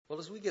Well,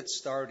 as we get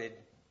started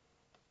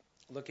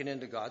looking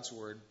into God's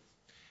Word,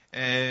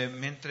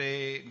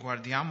 Mentre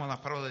guardiamo la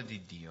parola di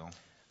Dio,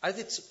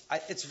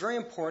 it's very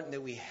important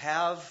that we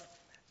have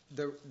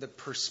the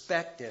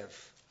perspective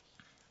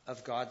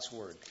of God's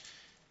Word,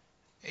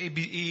 è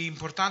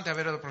importante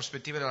avere la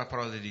prospettiva della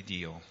parola di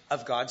Dio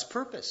of God's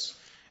purpose,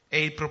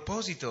 e il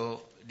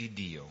proposito di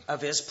Dio,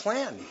 of His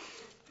plan,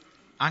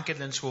 anche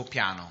del suo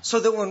piano, so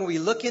that when we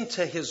look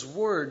into His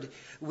Word,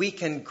 we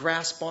can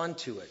grasp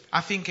onto it.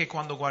 affinché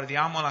quando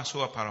guardiamo la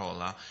sua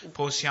parola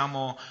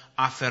possiamo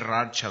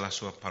afferrarci alla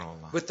sua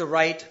parola With the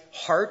right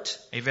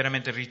heart, e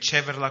veramente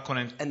riceverla con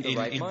And the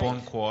right il mind.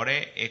 buon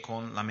cuore e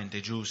con la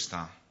mente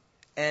giusta.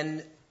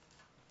 and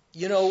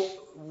you know,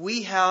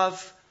 we have,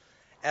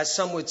 as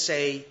some would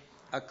say,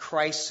 a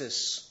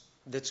crisis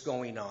that's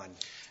going on.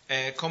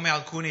 Come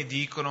alcuni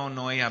dicono,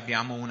 noi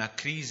abbiamo una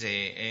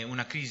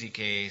crisi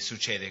che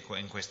succede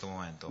in questo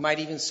momento. Might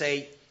even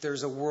say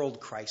there's a world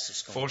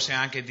crisis going Forse on.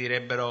 anche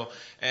direbbero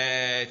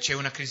c'è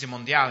una crisi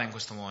mondiale in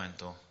questo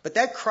momento. But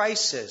that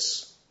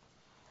crisis,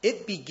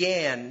 it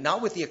began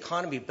not with the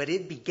economy, but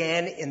it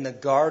began in the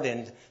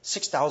garden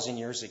 6,000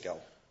 years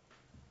ago.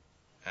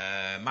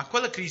 Ma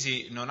quella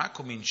crisi non ha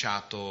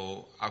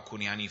cominciato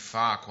alcuni anni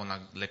fa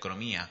con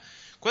l'economia.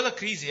 Quella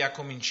crisi ha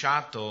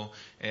cominciato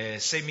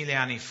 6.000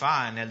 anni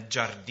fa nel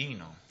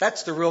giardino.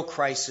 That's the real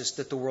crisis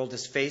that the world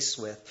is faced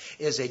with,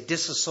 is a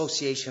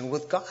disassociation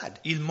with God.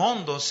 Il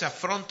mondo si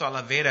affronta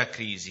alla vera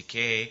crisi,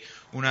 che è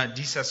una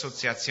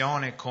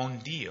disassociazione con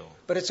Dio.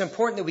 But it's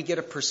important that we get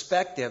a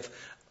perspective.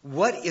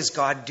 What is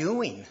God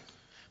doing?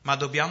 Ma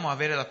dobbiamo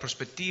avere la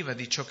prospettiva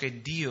di ciò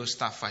che Dio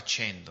sta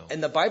facendo.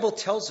 And the Bible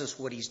tells us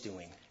what He's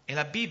doing. E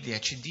la Bibbia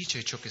ci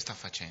dice ciò che sta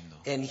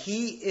facendo. And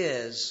He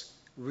is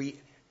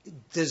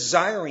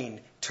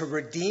desiring to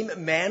redeem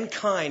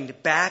mankind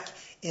back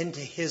into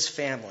His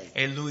family.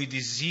 E Lui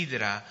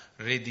desidera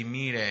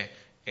redimire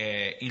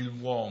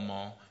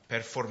l'uomo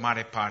per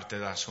formare parte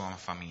della sua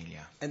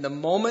famiglia. And the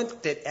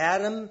moment that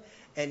Adam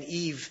and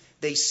Eve,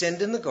 they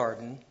sinned in the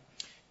garden,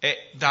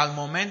 E dal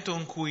momento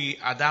in cui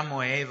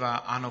Adamo e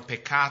Eva hanno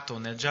peccato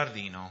nel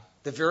giardino,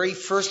 the very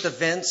first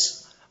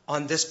events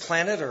on this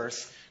planet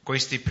Earth,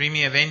 questi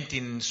primi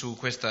eventi su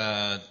questo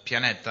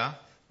pianeta,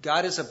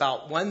 God is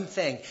about one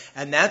thing,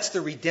 and that's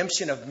the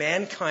redemption of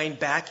mankind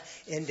back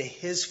into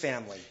His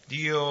family.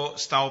 Dio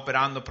sta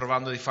operando,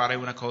 provando di fare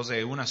una cosa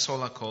e una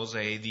sola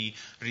cosa, è di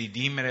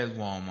redimere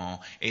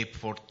l'uomo e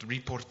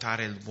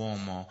riportare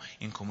l'uomo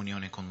in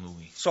comunione con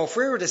Lui. So if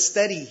we were to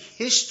study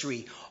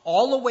history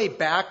all the way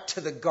back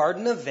to the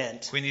garden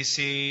event, Quindi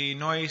se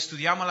noi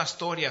studiamo la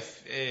storia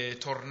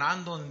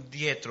tornando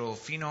indietro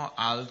fino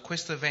a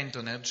questo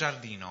evento nel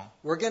giardino,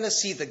 we're going to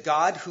see the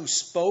God who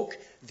spoke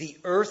the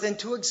earth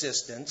into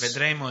existence,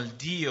 vedremo il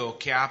Dio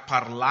che ha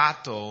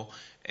parlato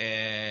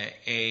e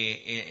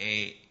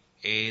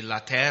la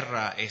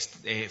terra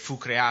fu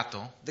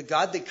creato, the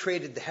God that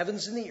created the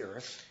heavens and the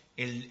earth,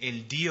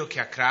 il Dio che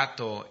ha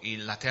creato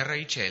la terra e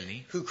i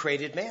cieli who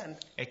created man.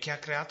 e che ha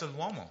creato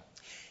l'uomo.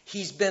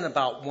 He's been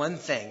about one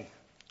thing,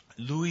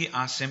 Lui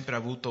ha sempre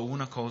avuto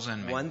una cosa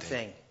in one mente,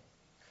 thing,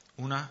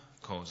 una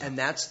cosa, and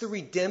that's the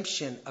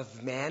redemption of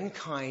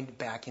mankind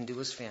back into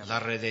His family. la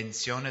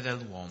redenzione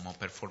dell'uomo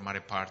per formare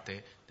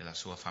parte della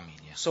sua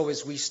famiglia. So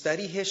as we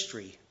study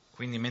history,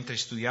 Quindi mentre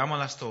studiamo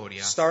la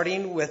storia,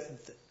 starting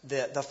with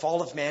the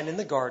fall of man in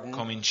the garden,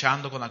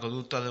 cominciando con la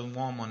caduta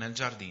dell'uomo nel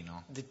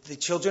giardino, the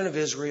children of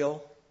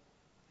Israel,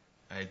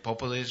 il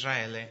popolo di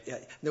Israele,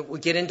 then we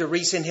get into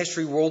recent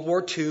history, World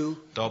War II,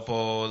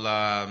 dopo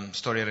la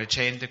storia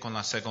recente con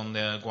la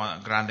seconda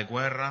grande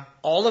guerra,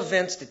 all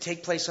events that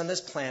take place on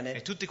this e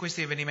planet, tutti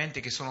questi avvenimenti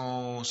che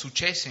sono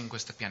successi in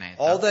questo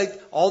pianeta, all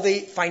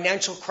the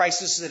financial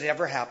crises that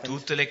ever happened,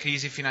 tutte le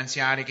crisi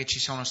finanziarie che ci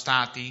sono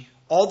stati,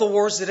 all the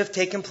wars that have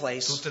taken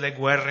place, tutte le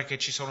guerre che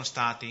ci sono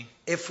stati,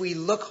 if we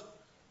look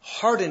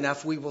hard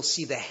enough, we will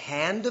see the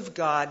hand of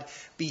God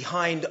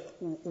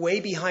way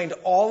behind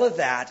all of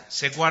that,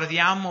 se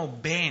guardiamo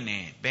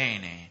bene,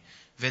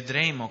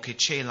 vedremo che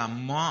c'è la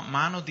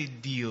mano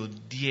di Dio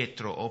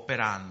dietro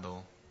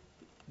operando,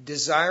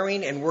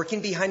 desiring and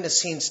working behind the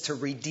scenes to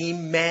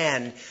redeem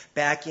man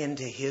back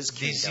into His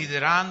kingdom.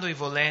 desiderando e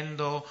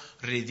volendo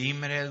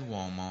redimere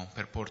l'uomo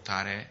per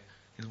portare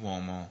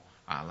l'uomo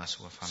alla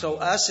sua So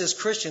famiglia. us as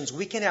Christians,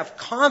 we can have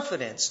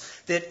confidence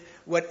that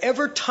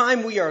whatever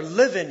time we are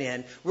living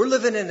in, we're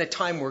living in a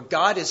time where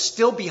God is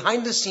still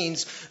behind the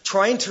scenes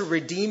trying to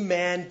redeem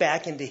man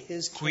back into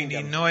His Quindi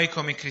kingdom. noi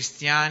come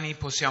cristiani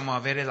possiamo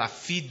avere la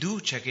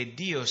fiducia che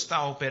Dio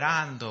sta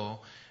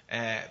operando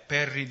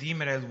per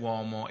redimere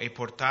l'uomo e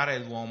portare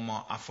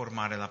l'uomo a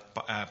formare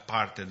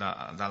parte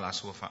alla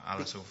sua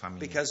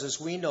famiglia. Because as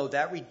we know,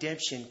 that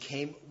redemption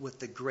came with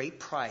the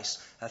great price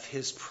of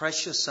His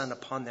precious Son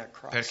upon that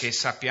cross. Perché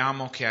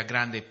sappiamo che a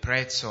grande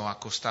prezzo ha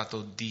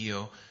costato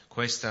Dio,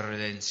 questa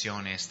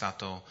redenzione è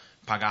stato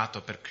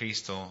pagato per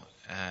Cristo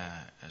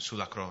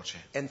sulla croce.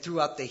 And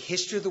throughout the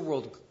history of the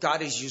world,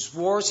 God has used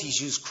wars, He's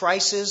used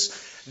crises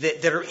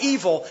that are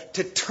evil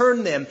to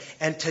turn them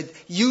and to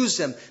use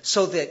them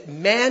so that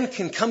man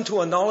can come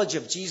to a knowledge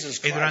of Jesus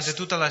E durante Christ.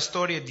 tutta la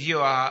storia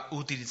Dio ha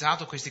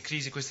utilizzato queste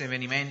crisi, questi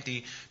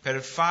avvenimenti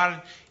per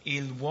far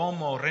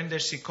l'uomo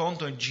rendersi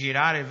conto e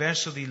girare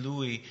verso di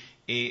Lui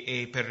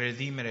e per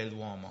redimere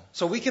l'uomo.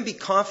 So we can be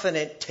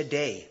confident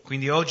today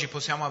Quindi oggi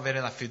possiamo avere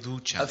la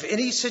fiducia of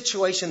any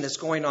situation that's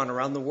going on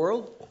around the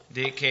world,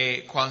 di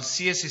che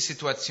qualsiasi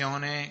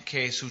situazione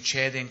che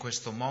succede in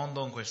questo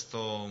mondo, in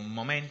questo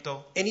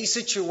momento, any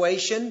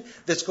situation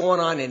that's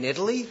going on in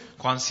Italy,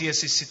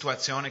 qualsiasi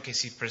situazione che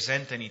si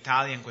presenta in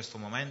Italia in questo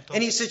momento,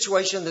 any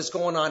situation that's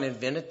going on in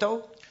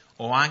Veneto,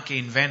 o anche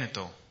in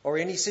Veneto, or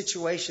any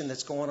situation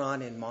that's going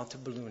on in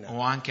Montebelluna. o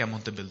anche a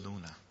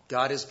Montebelluna.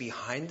 God is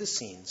behind the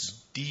scenes.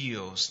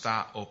 Dio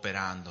sta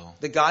operando.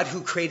 The God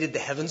who created the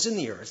heavens and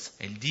the earth.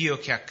 È il Dio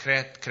che ha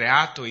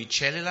creato i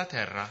cieli e la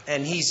terra.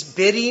 And He's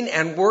bidding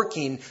and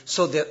working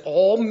so that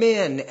all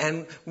men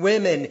and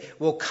women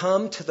will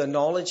come to the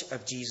knowledge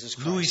of Jesus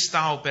Lui Christ.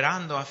 sta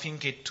operando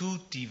affinché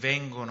tutti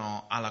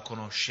vengano alla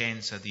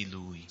conoscenza di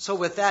Lui. So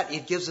with that,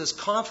 it gives us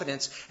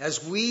confidence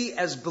as we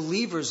as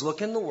believers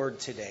look in the Word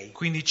today.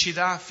 Quindi ci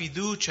dà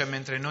fiducia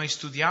mentre noi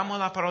studiamo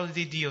la parola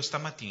di Dio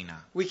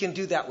stamattina. We can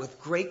do that with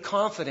great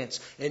confidence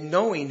in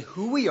knowing who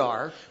we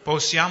are,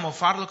 Possiamo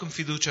farlo con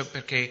fiducia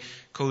perché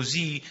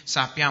così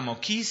sappiamo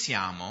chi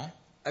siamo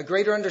a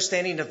greater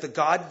understanding of the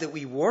God that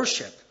we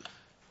worship,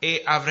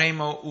 e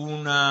avremo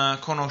una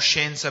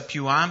conoscenza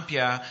più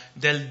ampia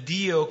del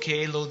Dio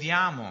che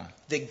lodiamo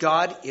that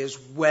God is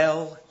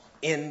well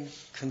in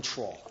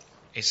control.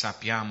 e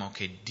sappiamo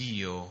che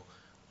Dio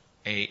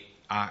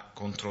ha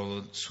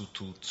controllo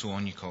su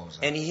ogni cosa.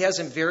 And He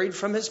hasn't varied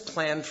from His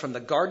plan from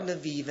the Garden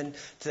of Eden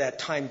to that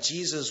time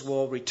Jesus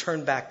will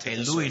return back to E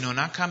this Lui earth. non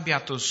ha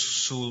cambiato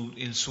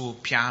il suo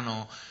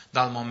piano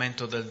dal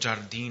momento del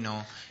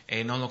giardino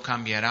e non lo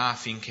cambierà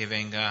finché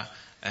venga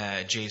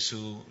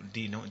Gesù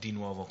di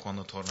nuovo,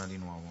 quando torna di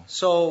nuovo.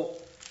 So,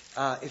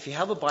 if you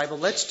have a Bible,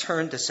 let's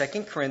turn to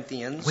 2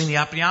 Corinthians, Quindi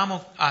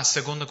apriamo a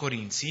 2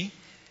 Corinzi,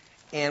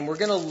 and we're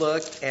going to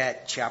look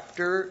at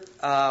chapter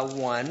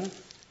 1,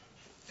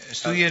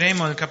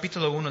 studieremo il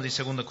capitolo 1 di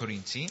 2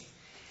 Corinzi,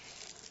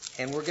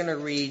 and we're going to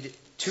read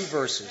 2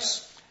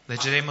 verses.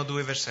 leggeremo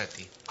 2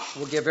 versetti.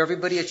 We'll give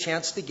everybody a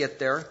chance to get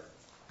there.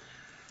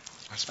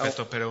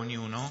 Aspetto per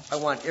ognuno. I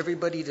want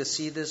everybody to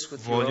see this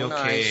with your Voglio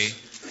own che eyes.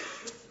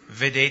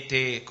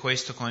 vedete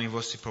questo con i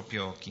vostri propri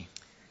occhi.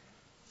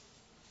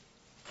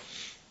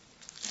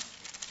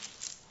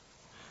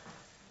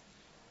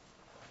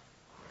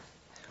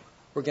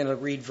 We're going to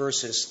read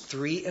verses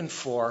 3 and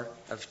 4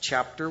 of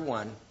chapter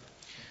 1.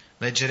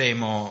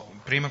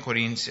 Leggeremo 2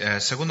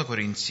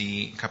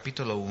 Corinzi,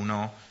 capitolo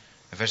 1,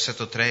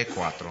 versetto 3 e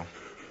 4.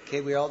 Okay,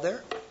 we all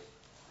there?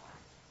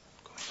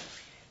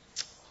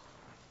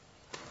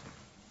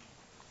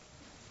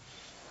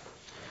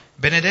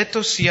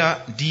 Benedetto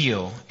sia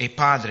Dio e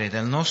Padre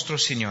del nostro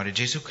Signore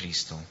Gesù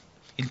Cristo,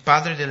 il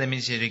Padre delle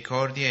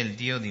misericordie e il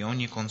Dio di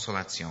ogni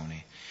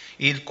consolazione,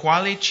 il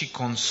quale ci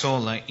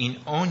consola in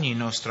ogni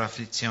nostra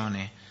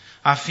afflizione,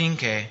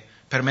 affinché,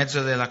 per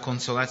mezzo della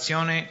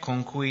consolazione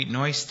con cui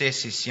noi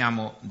stessi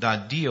siamo da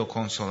Dio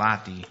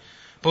consolati,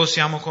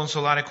 possiamo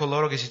consolare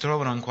coloro che si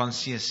trovano in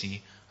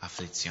qualsiasi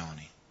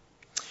afflizione.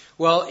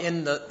 Well,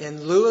 in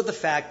lieu of the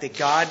fact that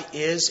God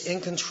is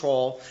in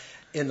control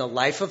in the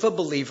life of a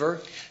believer,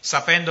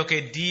 Sapendo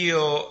che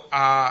Dio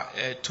ha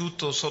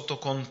tutto sotto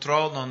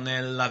controllo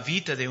nella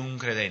vita di un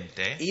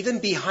credente, even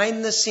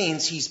behind the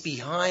scenes, He's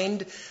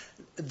behind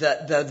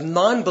the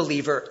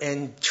non-believer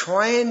and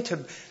trying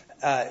to,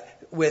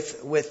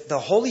 with the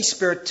Holy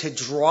Spirit, to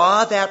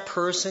draw that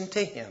person to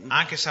Him.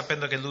 anche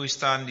sapendo che Lui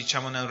sta,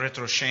 diciamo, nel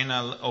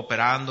retroscena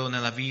operando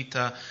nella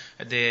vita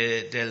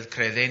del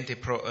credente,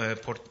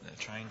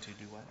 trying to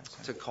do what?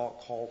 To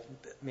call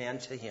man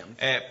to Him.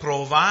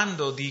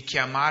 Provando di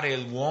chiamare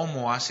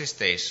l'uomo a se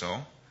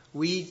stesso,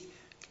 We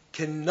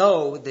can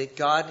know that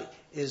God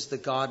is the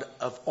God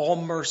of all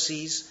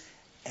mercies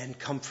and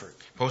comfort.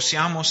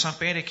 possiamo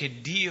sapere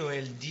che Dio è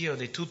il Dio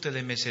di tutte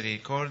le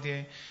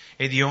misericordie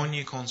e di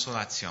ogni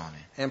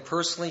consolazione. And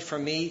personally, for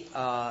me,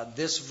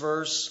 this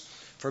verse,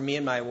 for me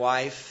and my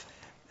wife,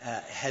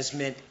 has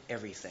meant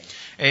everything.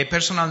 E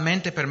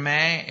personalmente per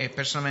me e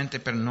personalmente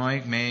per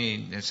noi,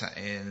 me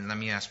e la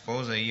mia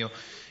sposa e io,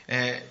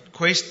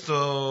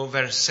 questo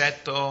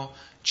versetto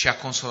ci ha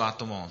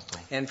consolato molto.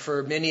 And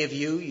for many of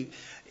you,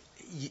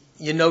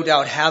 you no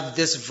doubt have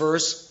this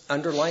verse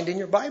underlined in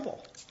your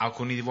Bible.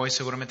 Alcuni di voi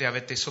sicuramente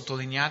avete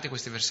sottolineato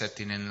questi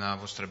versetti nella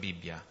vostra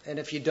Bibbia. And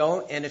if you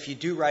don't, and if you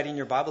do write in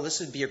your Bible, this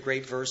would be a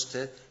great verse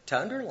to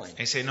underline.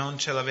 E se non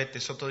ce l'avete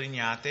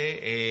sottolineate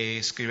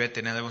e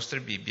scrivete nelle vostre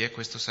Bibbie,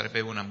 questo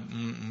sarebbe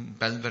un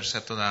bel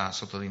versetto da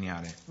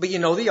sottolineare. But you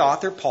know the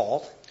author,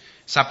 Paul.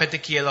 Sapete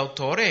chi è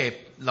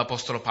l'autore?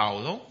 L'Apostolo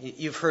Paolo.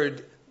 You've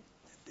heard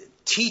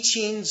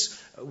teachings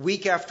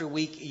week after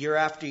week, year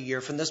after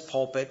year from this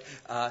pulpit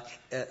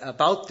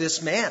about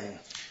this man.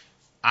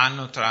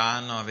 Anno tra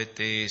anno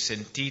avete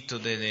sentito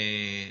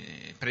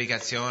delle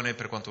predicazioni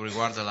per quanto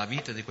riguarda la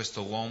vita di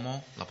questo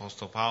uomo,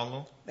 l'Apostolo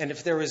Paolo. And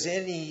if there was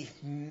any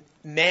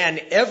man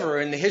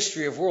ever in the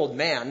history of world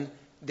man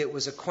that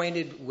was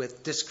acquainted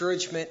with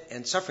discouragement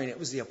and suffering, it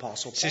was the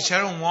Apostle Se Paul.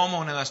 c'era un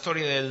uomo nella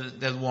storia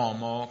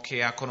dell'uomo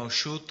che ha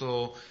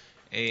conosciuto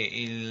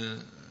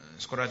il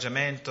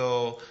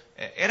scoraggiamento,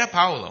 era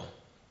Paolo.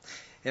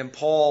 And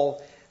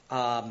Paul,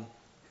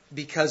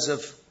 because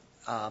of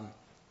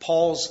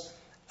Paul's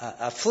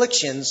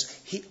afflictions,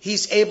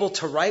 he's able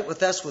to write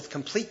with us with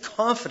complete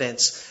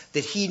confidence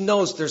that he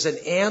knows there's an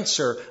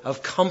answer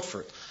of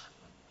comfort.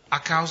 A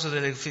causa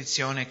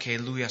dell'afflizione che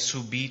lui ha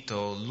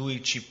subito,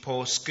 lui ci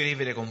può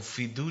scrivere con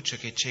fiducia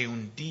che c'è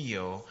un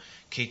Dio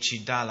che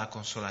ci dà la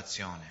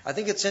consolazione. I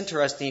think it's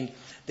interesting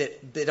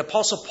that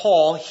Apostle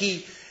Paul,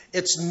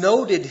 it's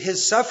noted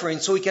his suffering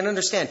so we can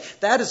understand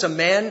that is a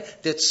man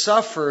that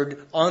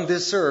suffered on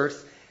this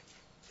earth.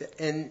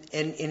 And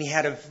he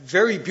had a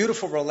very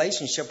beautiful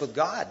relationship with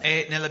God.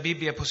 E nella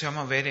Bibbia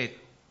possiamo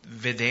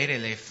vedere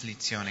le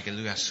afflizioni che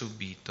lui ha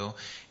subito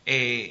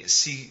e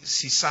si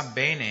sa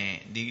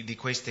bene di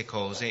queste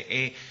cose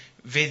e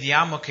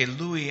vediamo che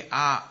lui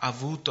ha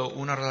avuto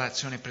una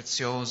relazione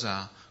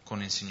preziosa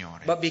con il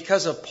Signore. But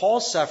because of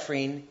Paul's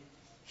suffering,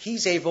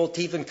 he's able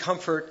to even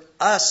comfort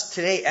us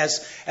today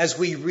as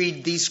we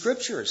read these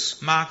scriptures.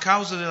 Ma a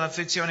causa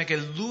dell'afflizione che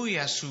lui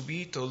ha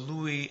subito,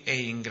 lui è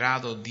in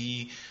grado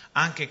di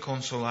anche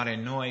consolare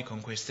noi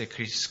con queste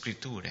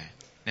scritture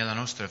nella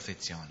nostra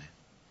afflizione.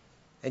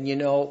 And you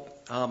know,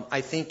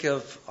 I think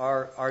of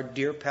our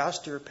dear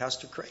pastor,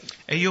 Pastor Craig.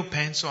 E io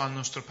penso al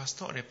nostro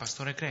pastore,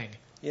 Pastore Craig.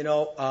 You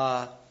know,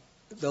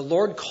 the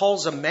Lord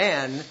calls a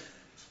man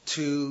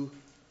to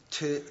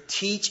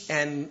teach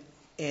and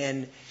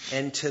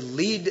to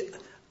lead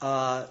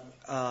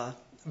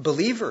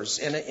believers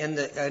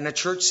in a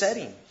church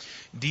setting.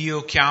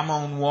 Dio chiama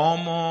un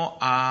uomo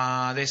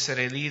ad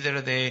essere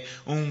leader di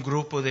un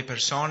gruppo di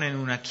persone in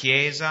una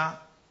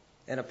chiesa.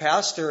 And a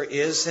pastor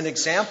is an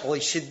example. He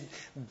should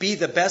be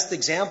the best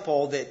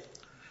example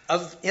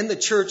in the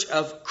church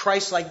of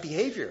Christ-like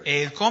behavior.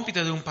 E il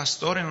compito di un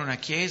pastore in una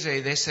chiesa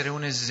è di essere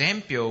un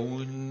esempio,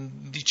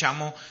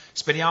 diciamo,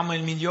 speriamo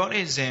il migliore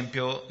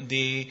esempio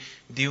di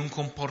un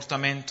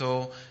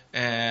comportamento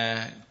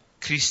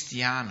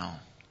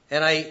cristiano.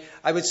 And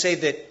I would say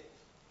that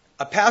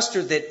a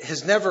pastor that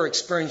has never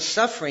experienced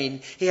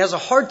suffering, he has a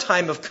hard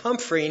time of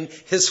comforting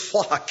his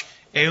flock.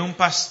 E un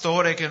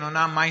pastore che non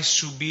ha mai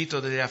subito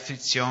delle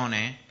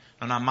afflizioni,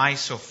 non ha mai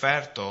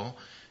sofferto,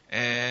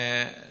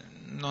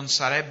 non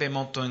sarebbe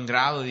molto in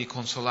grado di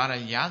consolare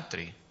gli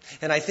altri.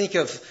 And I think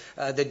of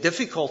the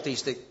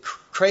difficulties that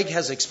Craig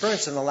has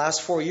experienced in the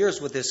last 4 years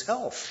with his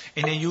health.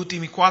 E negli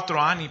ultimi 4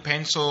 anni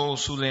penso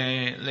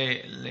sulle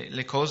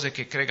le cose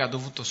che Craig ha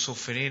dovuto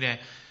soffrire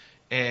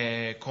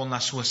con la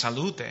sua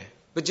salute.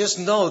 But just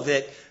know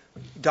that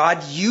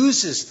God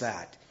uses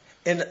that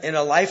in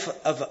a life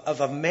of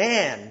a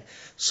man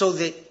so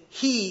that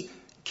he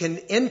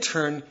can in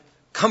turn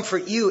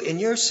comfort you in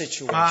your Ma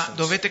situations.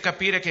 dovete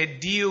capire che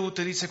Dio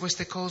utilizza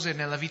queste cose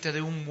nella vita di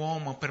un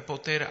uomo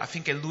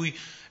affinché lui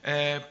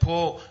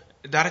può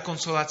dare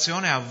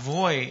consolazione a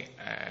voi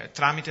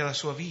tramite la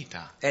sua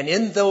vita. And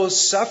in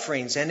those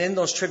sufferings and in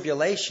those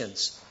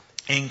tribulations,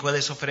 E in quelle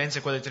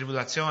sofferenze, quelle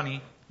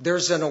tribolazioni,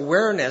 there's an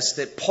awareness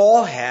that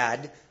Paul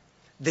had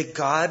that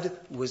God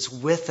was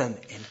with him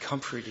and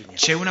comforting him.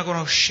 c'è una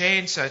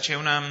conoscenza,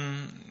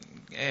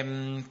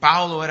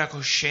 Paolo era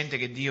cosciente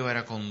che Dio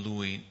era con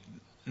lui,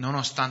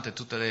 nonostante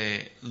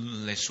tutte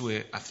le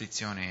sue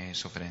afflizioni e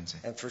sofferenze.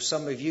 And for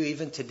some of you,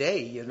 even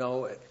today, you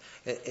know,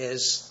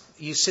 as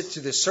you sit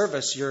through the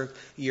service,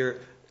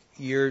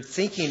 you're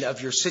thinking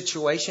of your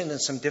situation and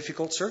some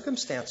difficult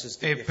circumstances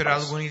that E you per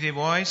face. alcuni di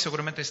voi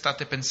sicuramente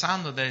state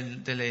pensando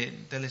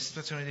delle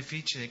situazioni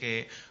difficili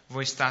che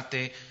voi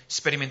state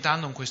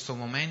sperimentando in questo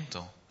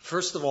momento.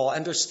 First of all,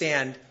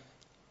 understand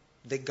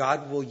that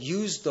God will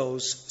use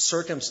those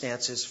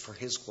circumstances for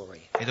His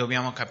glory. E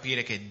dobbiamo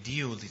capire che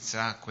Dio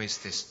utilizzerà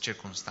queste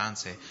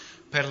circostanze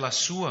per la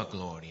sua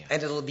gloria.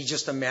 And it'll be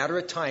just a matter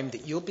of time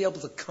that you'll be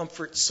able to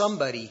comfort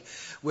somebody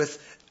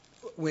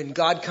when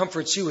God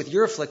comforts you with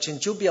your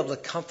afflictions, you'll be able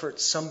to comfort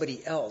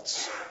somebody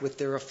else with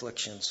their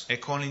afflictions. E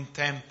con il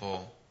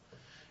tempo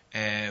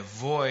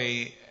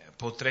voi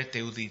potrete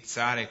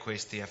utilizzare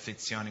queste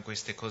afflizioni,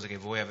 queste cose che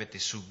voi avete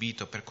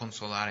subito per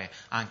consolare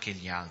anche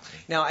gli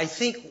altri. Now, I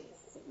think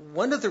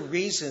one of the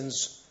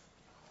reasons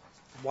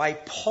why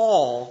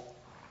Paul,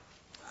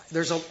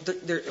 we're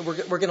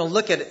going to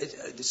look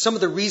at some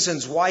of the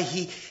reasons why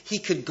he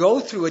could go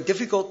through a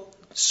difficult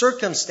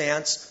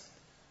circumstance,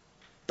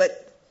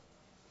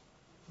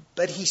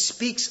 but he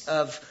speaks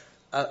of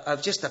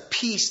just a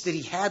peace that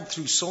he had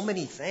through so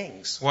many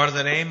things.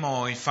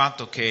 Guarderemo il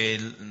fatto che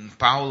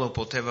Paolo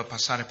poteva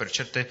passare per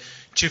certe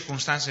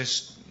circostanze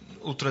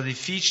ultra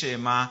difficili,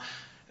 ma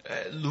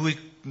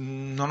lui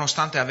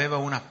nonostante aveva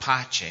una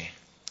pace.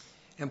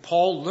 And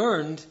Paul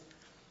learned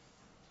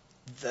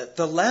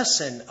the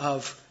lesson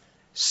of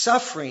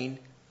suffering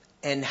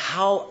and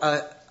how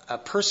a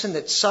person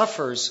that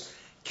suffers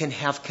can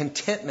have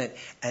contentment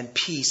and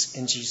peace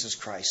in Jesus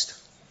Christ.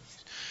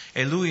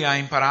 E lui ha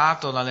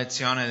imparato la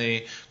lezione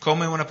di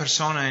come una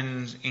persona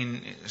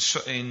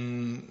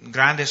in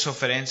grande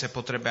sofferenza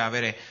potrebbe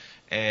avere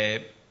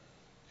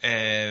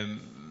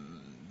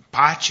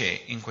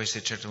pace in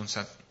queste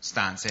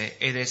circostanze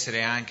ed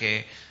essere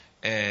anche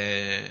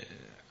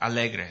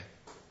allegro.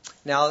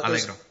 Now,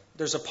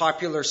 there's a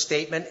popular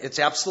statement, it's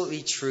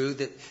absolutely true,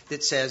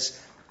 that says,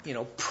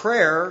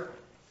 prayer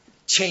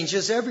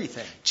changes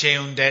everything. C'è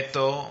un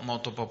detto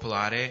molto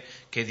popolare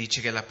che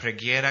dice che la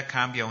preghiera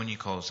cambia ogni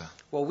cosa.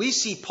 Well, we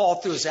see Paul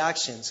through his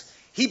actions.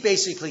 He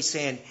basically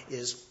saying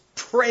is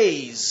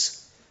praise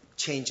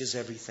changes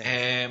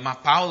everything. Ma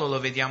Paolo lo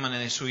vediamo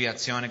nelle sue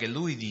azioni che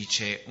lui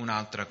dice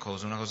un'altra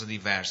cosa, una cosa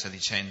diversa,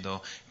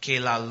 dicendo che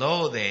la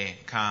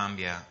lode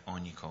cambia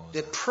ogni cosa.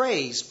 That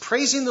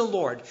praising the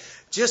Lord,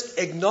 just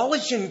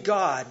acknowledging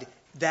God,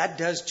 that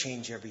does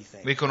change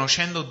everything.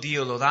 Riconoscendo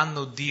Dio,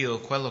 lodando Dio,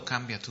 quello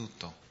cambia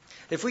tutto.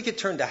 If we could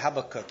turn to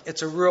Habakkuk,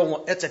 it's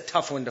a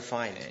tough one to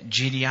find.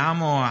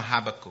 Giriamo a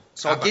Habakkuk.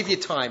 So I'll give you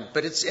time,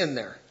 but it's in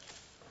there.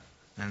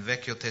 Nel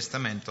Vecchio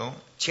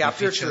Testamento,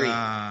 Chapter difficile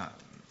 3.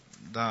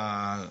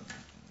 da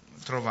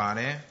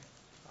trovare,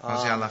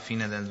 quasi alla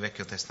fine del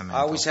Vecchio I Testamento.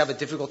 always have a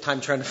difficult time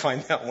trying to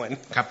find that one.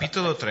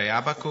 Capitolo 3,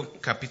 Habakkuk,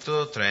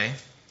 capitolo 3.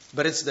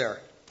 But it's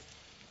there.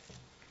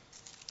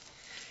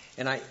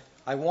 And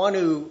I want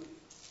to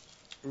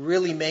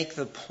really make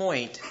the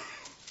point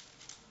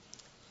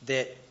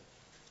that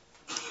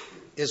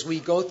as we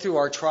go through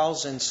our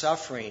trials and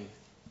suffering,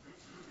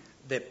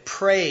 that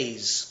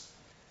praise,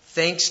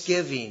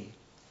 thanksgiving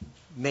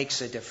makes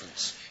a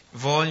difference.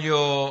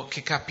 Voglio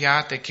che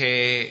capiate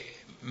che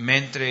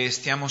mentre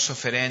stiamo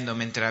soffrendo,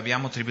 mentre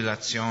abbiamo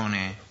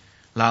tribolazione,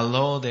 la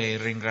lode e il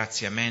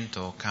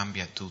ringraziamento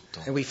cambia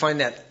tutto. And we find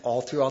that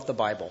all throughout the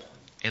Bible.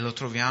 E lo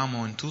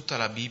troviamo in tutta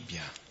la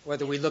Bibbia.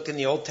 Whether we look in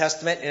the Old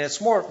Testament, and it's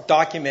more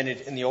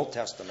documented in the Old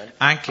Testament.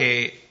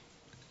 Anche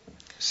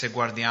se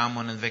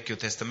guardiamo nel Vecchio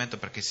Testamento,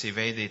 perché si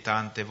vede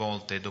tante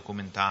volte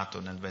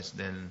documentato nel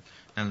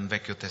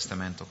Vecchio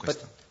Testamento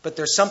questo. But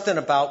there's something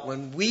about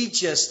when we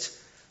just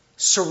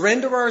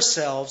surrender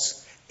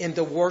ourselves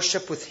into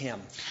worship with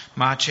Him.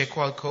 Ma c'è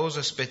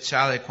qualcosa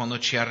speciale quando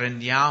ci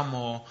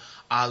arrendiamo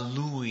a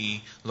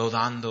Lui,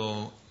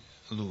 lodando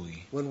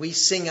Lui. When we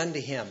sing unto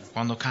Him.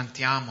 Quando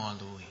cantiamo a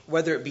Lui.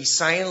 Whether it be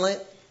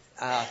silent,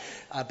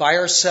 by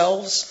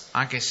ourselves.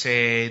 Anche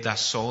se da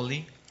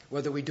soli.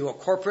 Whether we do it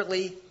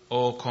corporately.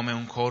 O come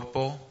un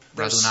corpo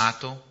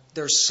radunato.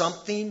 There's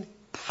something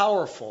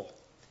powerful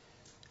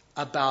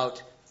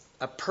about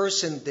a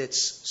person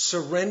that's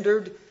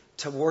surrendered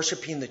to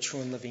worshiping the true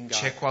and living God.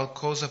 C'è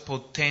qualcosa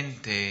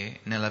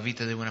potente nella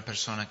vita di una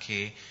persona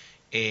che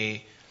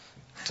è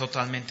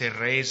totalmente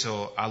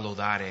reso a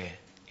lodare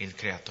il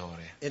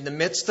Creatore. In the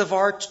midst of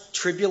our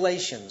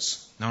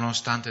tribulations,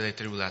 nonostante le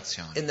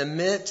tribolazioni, in the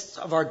midst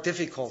of our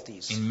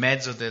difficulties, in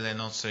mezzo delle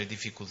nostre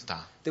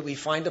difficoltà, that we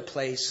find a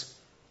place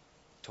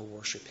to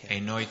worship Him. E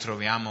noi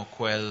troviamo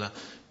quel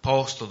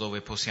posto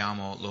dove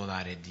possiamo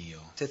lodare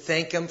Dio. To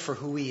thank Him for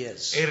who He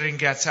is. E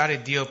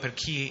ringraziare Dio per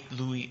chi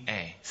Lui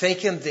è.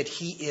 Thank Him that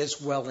He is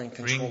well in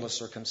control of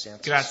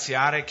circumstances.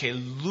 Ringraziare che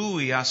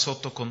Lui ha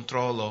sotto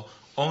controllo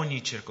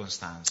ogni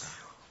circostanza.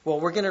 Well,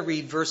 we're going to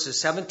read verses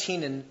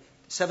 17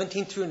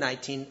 through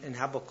 19 in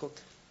Habakkuk.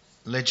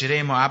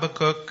 Leggeremo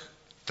Habakkuk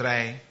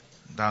 3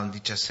 dal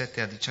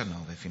 17 al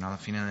 19 fino alla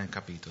fine del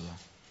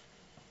capitolo.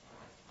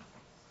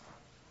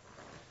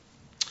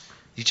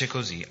 Dice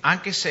così: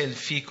 anche se il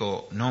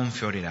fico non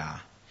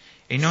fiorirà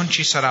e non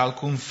ci sarà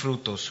alcun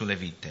frutto sulle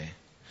vite,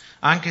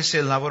 anche se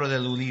il lavoro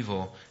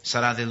dell'ulivo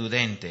sarà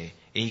deludente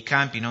e i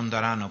campi non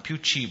daranno più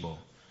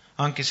cibo,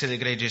 anche se le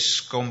greggi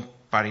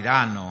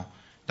scompariranno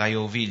dai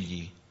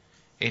ovigli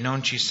e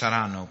non ci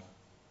saranno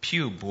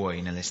più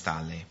buoi nelle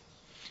stalle,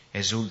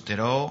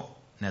 esulterò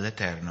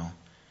nell'Eterno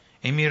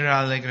e mi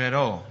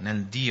rallegrerò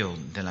nel Dio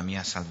della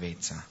mia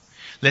salvezza.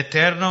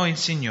 L'Eterno, il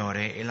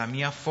Signore, è la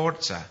mia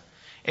forza.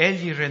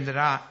 Egli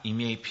renderà i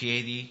miei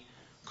piedi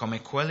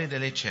come quelli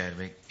delle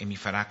cerve e mi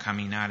farà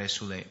camminare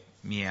sulle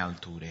mie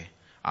alture,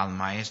 al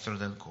maestro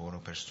del coro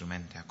per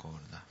strumenti a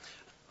corda.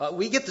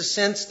 We get the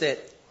sense that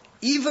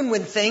even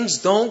when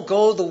things don't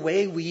go the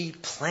way we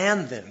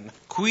plan them,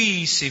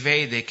 qui si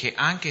vede che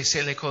anche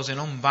se le cose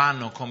non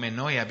vanno come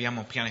noi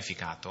abbiamo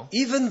pianificato,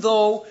 even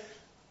though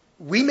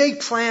we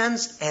make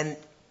plans and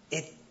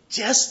it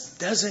just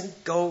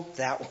doesn't go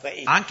that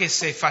way, anche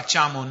se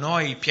facciamo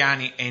noi i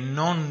piani e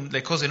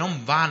le cose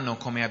non vanno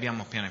come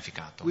abbiamo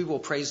pianificato, we will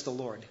praise the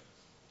Lord.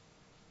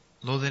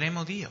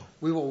 Loderemo Dio.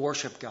 We will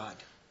worship God.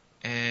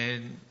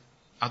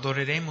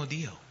 Adoreremo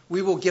Dio.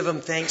 We will give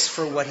Him thanks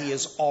for what He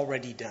has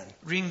already done.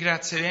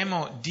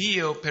 Ringrazieremo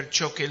Dio per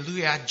ciò che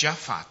Lui ha già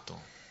fatto.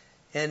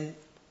 And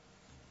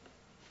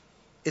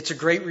it's a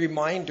great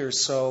reminder,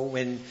 so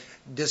when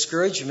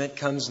discouragement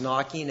comes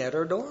knocking at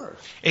our door.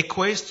 E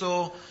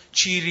questo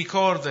ci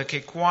ricorda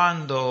che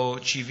quando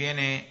ci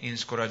viene in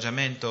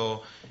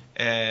scoraggiamento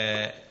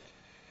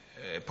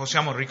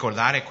possiamo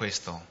ricordare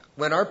questo.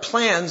 When our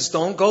plans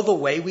don't go the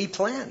way we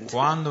planned.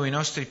 Quando i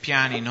nostri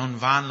piani non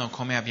vanno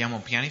come abbiamo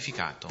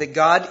pianificato. That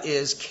God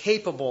is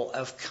capable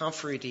of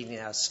comforting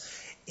us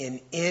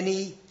in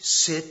any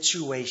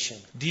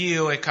situation.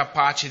 Dio è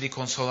capace di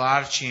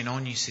consolarci in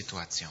ogni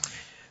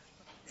situazione.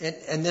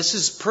 And this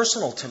is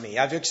personal to me.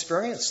 I've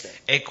experienced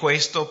it. E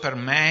questo per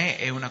me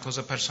è una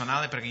cosa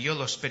personale perché io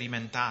l'ho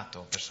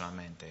sperimentato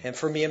personalmente. And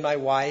for me and my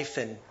wife,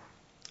 and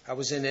I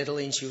was in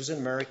Italy and she was in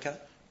America.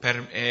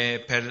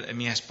 Per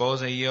mia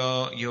sposa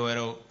io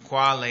ero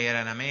qua, lei era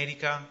in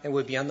America And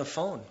we'd be on the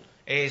phone.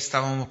 e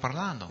stavamo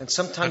parlando And per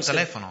sometimes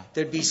telefono.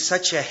 there'd be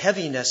such a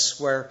heaviness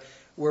where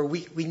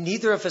we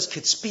neither of us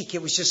could speak.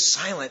 It was just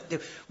silent.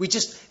 We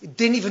just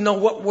didn't even know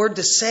what word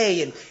to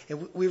say, and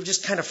we were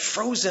just kind of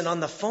frozen on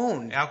the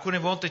phone. E alcune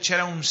volte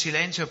c'era un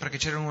silenzio perché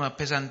c'era una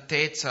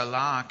pesantezza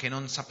là che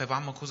non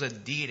sapevamo cosa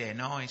dire,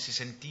 no? E si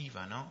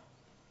sentiva, no?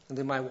 And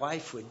then my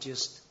wife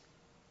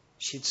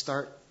she'd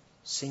start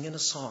singing a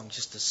song,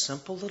 just a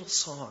simple little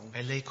song.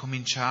 E lei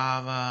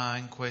cominciava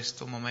in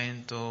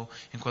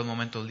quel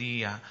momento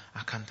lì a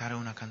cantare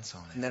una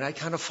canzone. And then I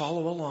kind of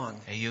follow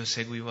along. E io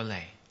seguivo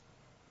lei.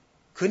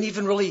 Couldn't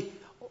even really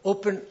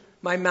open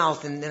my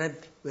mouth, and then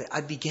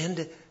I'd begin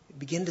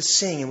to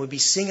sing, and would be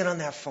singing on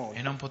that phone.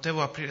 E non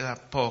potevo aprire la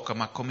bocca,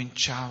 ma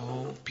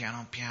cominciavo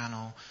piano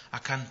piano a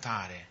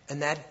cantare.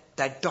 And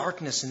that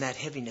darkness and that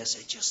heaviness,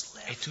 it just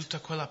E left. tutta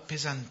quella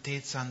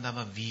pesantezza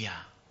andava via.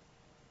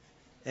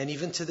 And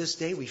even to this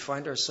day, we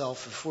find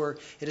ourselves, if we're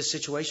in a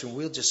situation,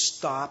 we'll just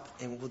stop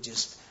and we'll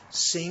just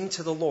sing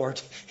to the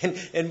Lord. And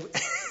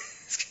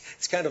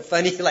it's kind of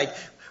funny, like,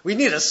 we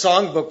need a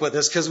songbook with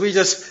us because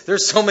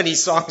there's so many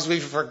songs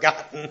we've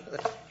forgotten.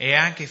 E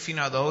anche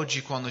fino ad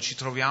oggi, quando ci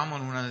troviamo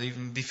in una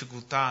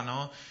difficoltà,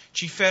 no?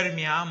 Ci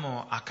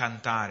fermiamo a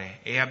cantare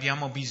e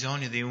abbiamo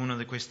bisogno di uno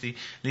di questi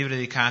libri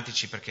di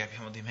cantici perché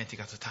abbiamo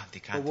dimenticato tanti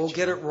But cantici. we'll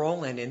get no? it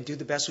rolling and do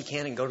the best we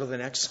can and go to the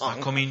next Ma song.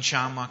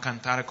 cominciamo a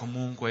cantare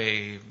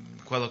comunque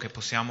quello che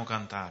possiamo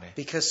cantare.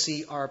 Because,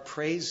 see, our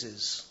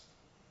praises,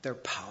 they're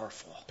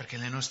powerful. Perché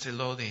le nostre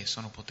lodi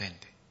sono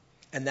potenti.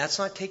 And that's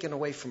not taken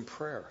away from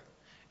prayer.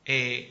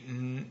 E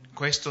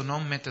questo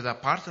non mette da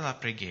parte la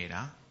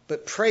preghiera.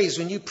 But praise,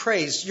 when you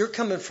praise, you're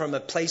coming from a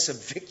place of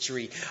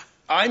victory.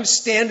 I'm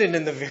standing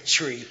in the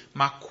victory.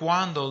 Ma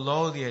quando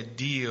lodi a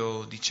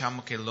Dio,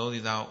 diciamo che lodi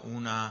da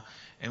una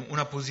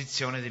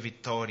posizione di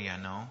vittoria,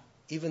 no?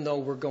 Even though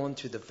we're going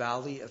through the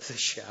valley of the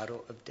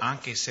shadow of death.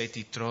 Anche se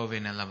ti trovi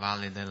nella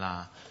valle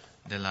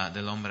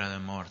dell'ombra della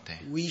morte.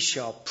 We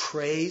shall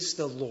praise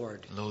the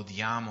Lord.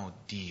 Lodiamo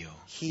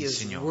Dio, He il is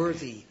Signore.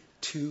 worthy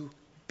to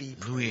be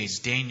Lui è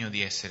praised. degno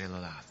di essere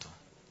lodato.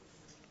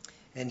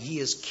 And He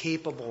is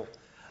capable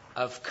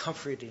of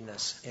comforting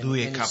us in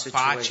Lui è any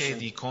capace situation.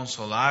 di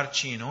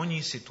consolarci in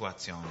ogni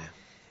situazione.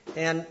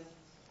 And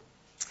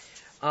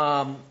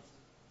I'm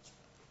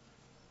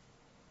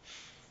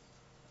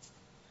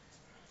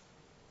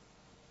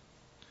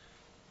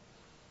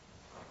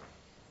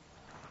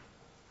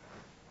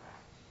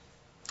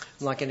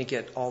not going to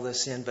get all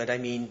this in, but I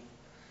mean,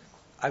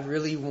 I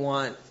really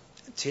want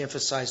to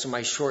emphasize in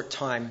my short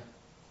time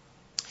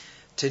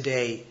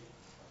today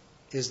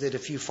is that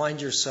if you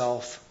find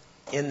yourself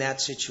in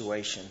that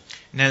situation,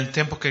 Nel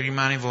tempo che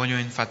rimane voglio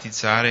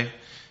enfatizzare,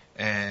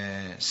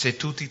 se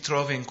tu ti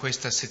trovi in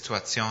questa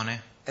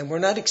situazione and we're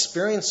not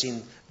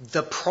experiencing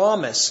the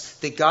promise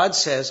that God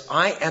says,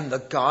 I am the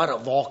God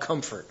of all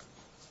comfort.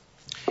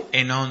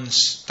 e non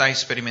stai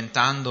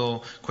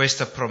sperimentando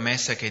questa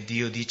promessa che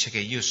Dio dice che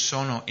io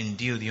sono il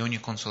Dio di ogni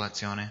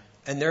consolazione,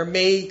 And there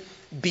may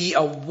be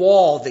a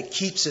wall that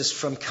keeps us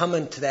from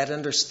coming to that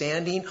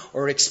understanding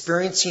or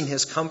experiencing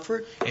His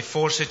comfort, e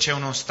forse c'è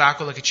un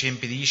ostacolo che ci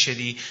impedisce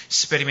di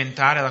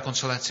sperimentare la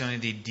consolazione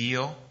di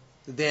Dio,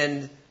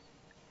 then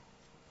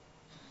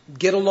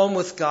get alone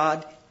with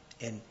God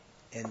and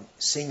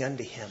sing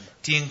unto Him.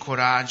 ti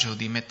incoraggio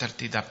di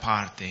metterti da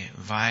parte,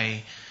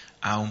 vai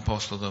a un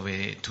posto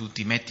dove tu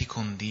ti metti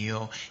con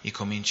Dio e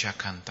cominci a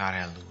cantare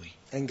a Lui.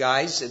 And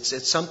guys,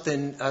 it's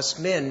something us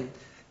men,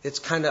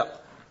 it's kind of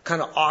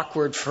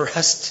awkward for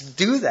us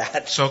to do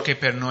that. So che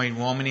per noi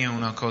uomini è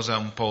una cosa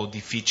un po'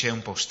 difficile,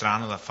 un po'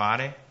 strano da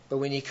fare, But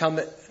when you come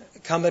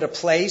at a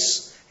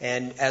place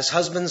and as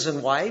husbands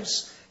and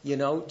wives,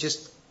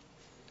 just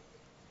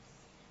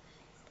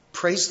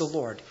praise the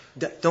Lord.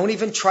 Don't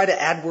even try to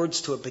add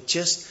words to it, but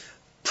just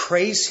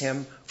praise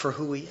Him for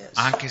who He is.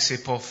 anche se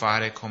può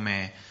fare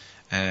come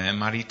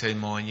marito e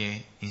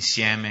moglie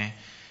insieme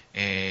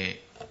e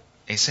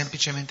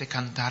semplicemente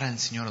cantare al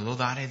Signore,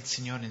 lodare il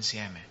Signore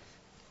insieme.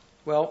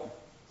 Well,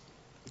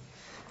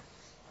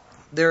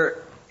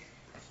 there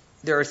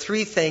are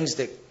three things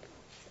that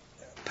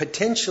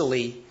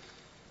potentially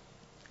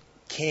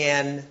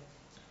can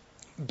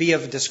be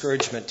of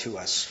discouragement to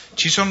us.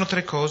 Ci sono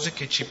tre cose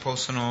che ci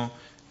possono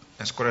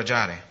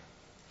scoraggiare,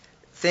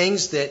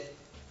 Things that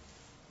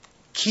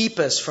keep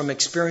us from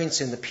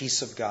experiencing the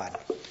peace of God.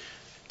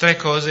 tre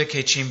cose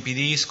che ci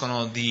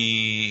impediscono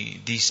di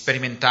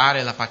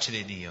sperimentare la pace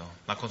di Dio,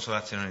 la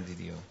consolazione di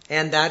Dio.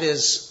 And that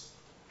is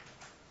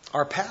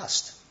our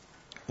past.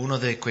 Una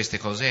di queste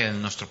cose è il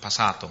nostro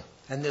passato.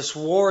 And this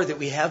war that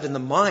we have in the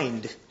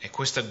mind E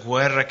questa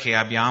guerra che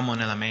abbiamo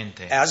nella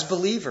mente, as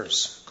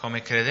believers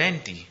come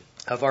credenti,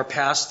 of our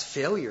past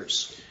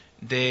failures.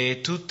 di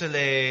tutte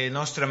le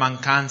nostre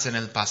mancanze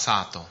nel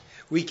passato.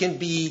 We can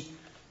be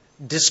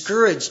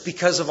discouraged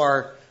because of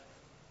our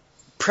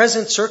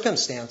present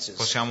circumstances.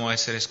 Possiamo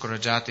essere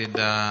scoraggiati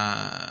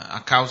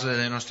a causa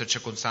delle nostre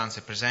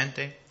circostanze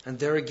presenti. And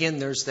there again,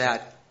 there's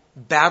that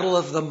battle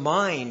of the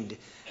mind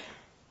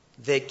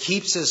that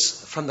keeps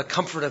us from the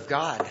comfort of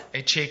God.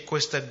 E c'è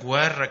questa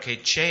guerra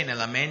che c'è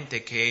nella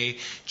mente che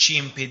ci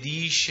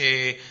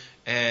impedisce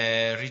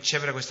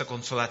ricevere questa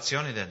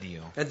consolazione da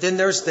Dio. And then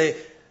there's the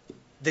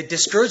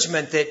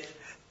discouragement that,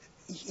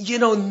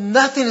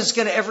 nothing is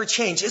going to ever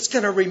change. It's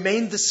going to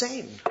remain the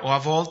same. O a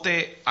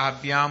volte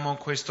abbiamo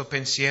questo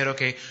pensiero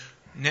che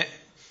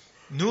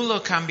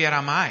nulla cambierà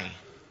mai.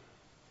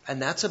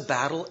 And that's a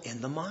battle in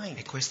the mind.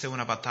 E questa è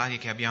una battaglia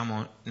che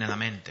abbiamo nella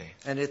mente.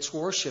 And it's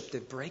worship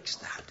that breaks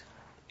that.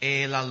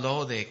 È la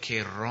lode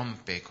che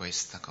rompe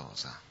questa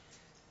cosa.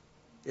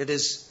 It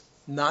is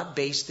not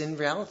based in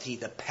reality.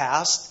 The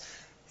past,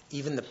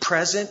 even the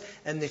present,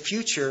 and the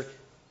future,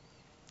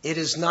 it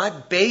is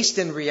not based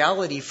in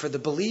reality for the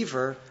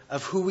believer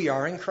of who we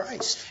are in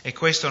Christ. E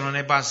questo non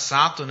è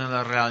basato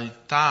nella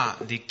realtà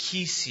di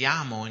chi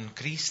siamo in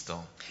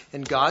Cristo.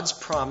 And God's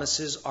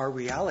promises are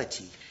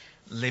reality.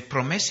 Le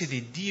promesse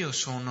di Dio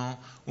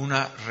sono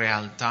una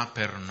realtà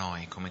per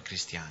noi come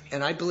cristiani.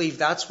 And I believe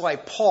that's why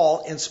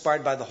Paul,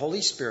 inspired by the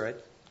Holy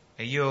Spirit,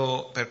 E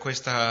io per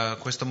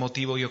questo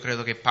motivo io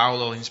credo che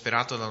Paolo,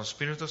 ispirato dallo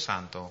Spirito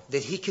Santo,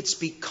 that he could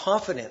speak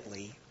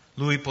confidently,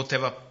 lui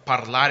poteva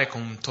parlare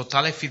con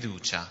totale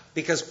fiducia.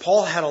 because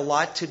Paul had a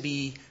lot to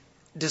be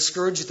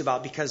discouraged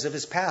about because of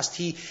his past.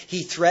 He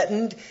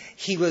threatened,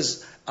 he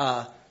was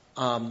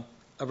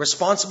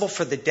responsible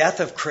for the death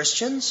of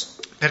Christians.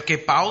 Perché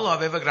Paolo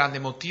aveva grande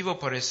motivo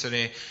per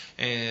essere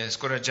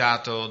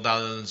scoraggiato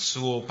dal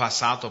suo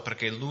passato,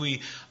 perché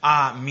lui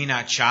ha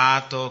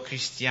minacciato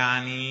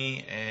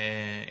cristiani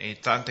e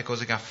tante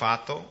cose che ha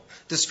fatto.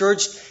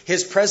 Discouraged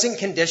his present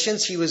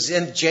conditions, he was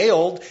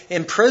jailed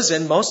in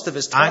prison most of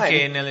his time.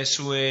 Anche nelle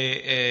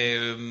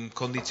sue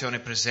condizioni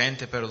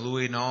presenti per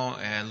lui, no?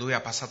 Lui ha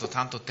passato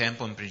tanto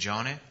tempo in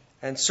prigione.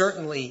 And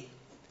certainly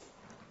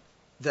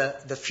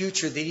the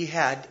future that he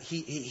had,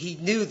 he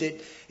knew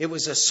that it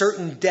was a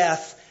certain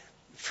death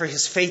for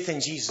his faith in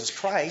Jesus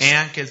Christ. E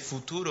anche il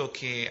futuro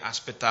che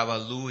aspettava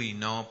lui,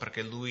 no?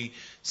 Perché lui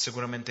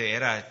sicuramente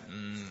era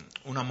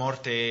una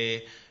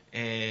morte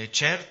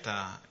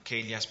certa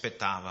che gli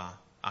aspettava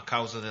a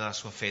causa della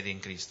sua fede in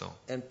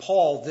Cristo. And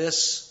Paul,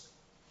 this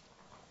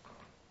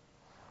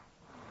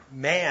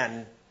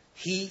man,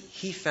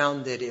 he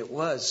found that it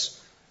was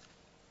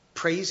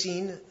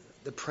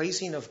the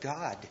praising of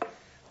God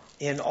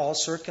in all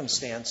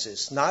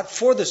circumstances. Not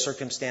for the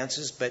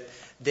circumstances, but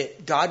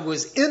that God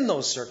was in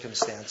those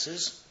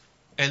circumstances.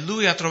 E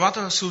lui ha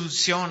trovato la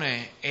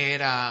soluzione,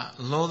 era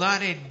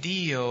lodare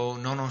Dio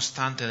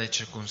nonostante le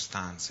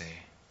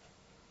circostanze.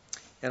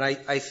 And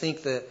I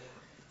think that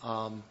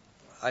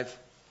I've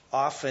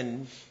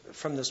often,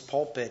 from this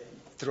pulpit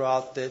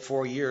throughout the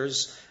 4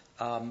 years,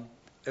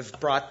 have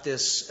brought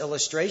this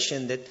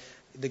illustration that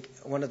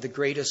one of the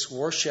greatest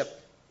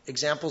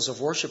examples of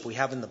worship we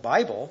have in the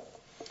Bible.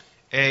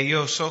 E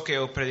io so che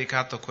ho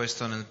predicato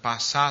questo nel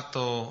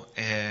passato,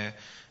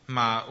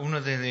 ma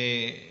uno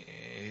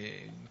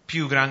dei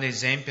più grandi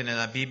esempi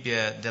nella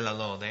Bibbia della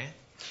lode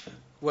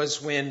was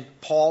when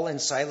Paul and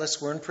Silas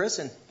were in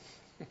prison.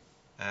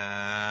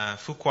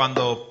 Fu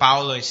quando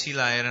Paolo e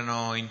Sila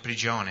erano in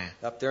prigione,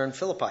 Up there in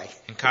Philippi.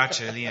 in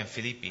carcere lì in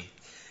Filippi.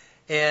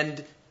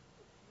 And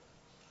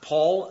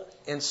Paul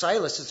and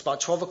Silas, it's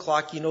about 12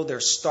 o'clock, they're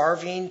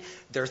starving,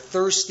 they're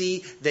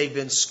thirsty, they've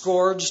been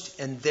scourged,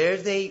 and there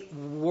they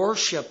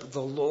worship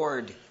the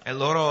Lord. E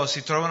loro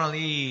si trovano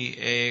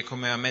lì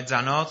come a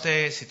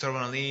mezzanotte, si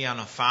trovano lì,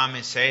 hanno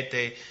fame,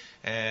 sete,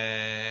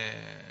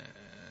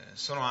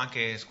 sono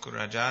anche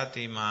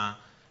scoraggiati, ma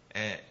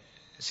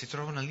si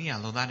trovano lì a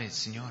lodare il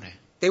Signore.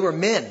 They were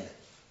men.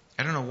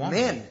 Erano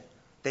uomini. Men.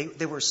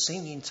 They were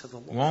singing to the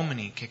Lord.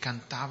 Uomini che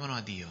cantavano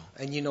a Dio.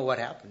 And you know what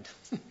happened.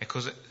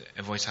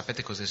 E voi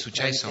sapete cosa è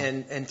successo?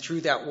 And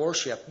through that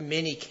worship,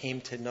 many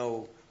came to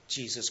know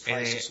Jesus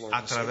Christ as E Lord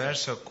and Savior.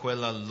 attraverso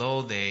quella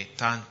lode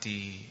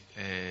tanti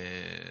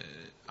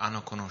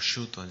hanno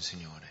conosciuto il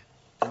Signore.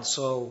 And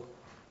so,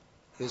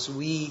 as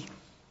we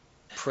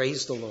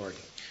praise the Lord,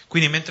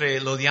 Quindi mentre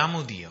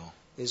lodiamo Dio,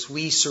 as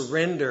we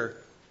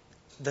surrender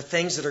the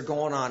things that are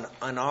going on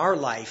in our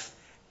life,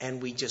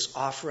 and we just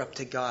offer up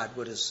to God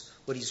what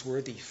He's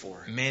worthy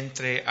for.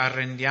 mentre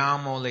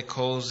arrendiamo le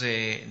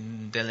cose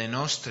delle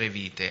nostre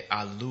vite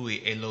a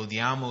Lui e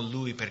lodiamo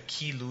Lui per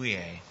chi Lui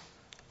è,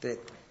 That,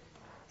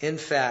 in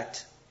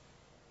fact,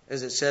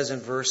 as it says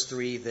in verse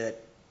 3, that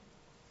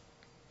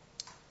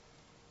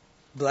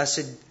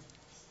blessed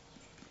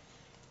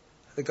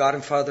the God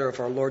and Father of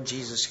our Lord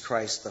Jesus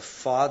Christ, the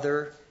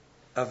Father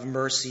of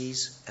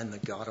mercies and the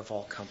God of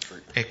all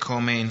comfort. E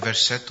come in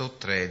versetto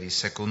 3 di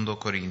Secondo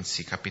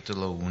Corinzi,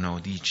 capitolo 1,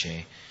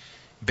 dice: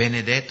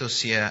 benedetto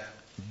sia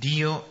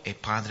Dio e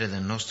Padre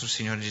del nostro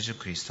Signore Gesù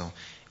Cristo,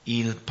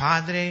 il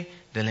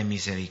Padre delle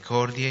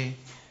misericordie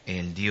e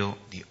il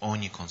Dio di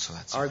ogni Our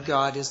consolazione.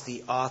 God is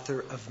the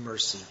author of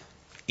mercy.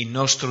 Il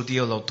nostro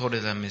Dio è l'autore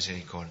della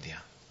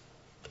misericordia.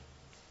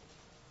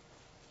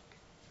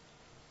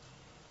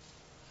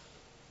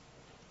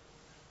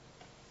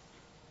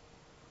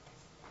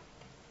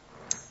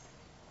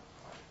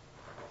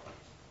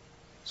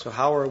 So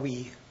how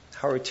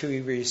are to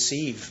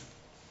receive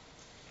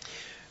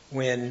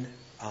when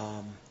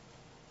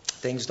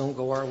things don't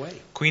go our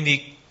way?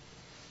 Quindi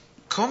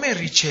come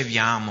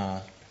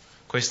riceviamo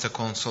questa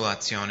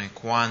consolazione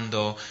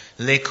quando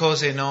le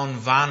cose non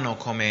vanno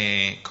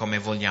come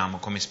vogliamo,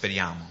 come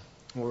speriamo?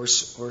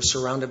 We're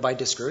surrounded by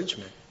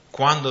discouragement.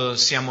 Quando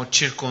siamo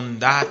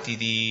circondati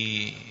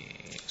di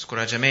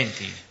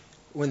scoraggiamenti,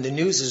 When the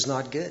news is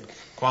not good.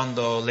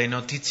 quando le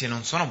notizie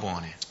non sono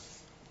buone,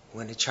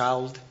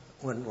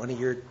 When one of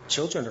your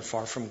children are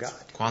far from God.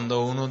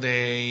 quando uno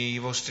dei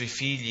vostri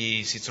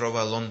figli si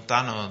trova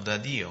lontano da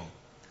Dio.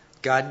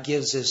 God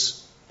gives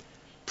us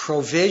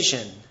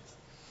provision.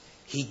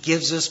 He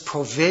gives us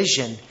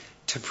provision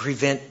to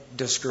prevent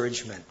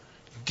discouragement.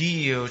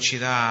 Dio ci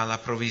dà la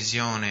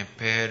provvisione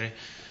per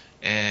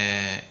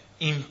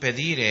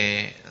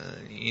impedire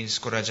il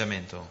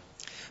scoraggiamento,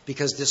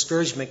 Because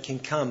discouragement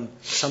can come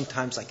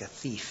sometimes like a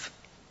thief.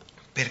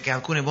 perché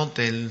alcune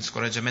volte il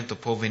scoraggiamento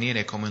può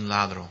venire come un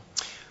ladro.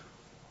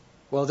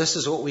 Well, this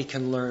is what we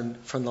can learn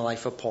from the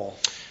life of Paul.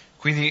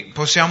 Quindi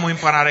possiamo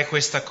imparare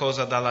questa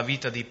cosa dalla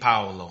vita di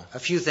Paolo. A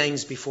few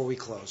things before we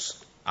close.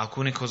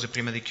 Alcune cose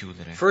prima di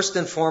chiudere. First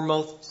and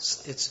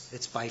foremost,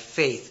 it's by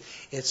faith.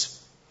 It's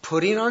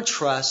putting our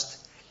trust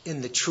in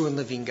the true and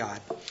living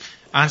God.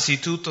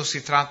 Anzitutto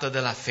si tratta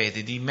della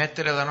fede, di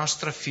mettere la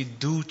nostra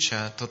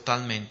fiducia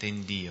totalmente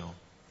in Dio.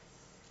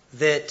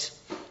 That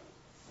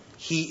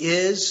He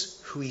is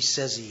who He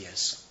says He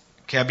is.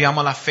 Che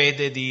abbiamo la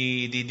fede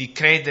di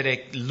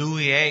credere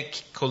Lui è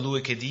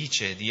colui che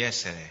dice di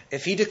essere.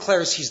 If He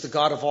declares He's the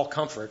God of all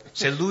comfort,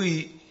 Se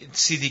Lui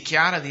si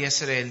dichiara di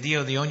essere il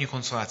Dio di ogni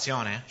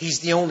consolazione, He's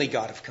the only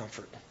God of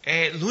comfort.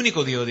 è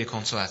l'unico Dio di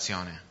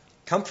consolazione.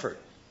 Comfort.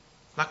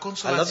 La I love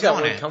that word,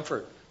 consolazione.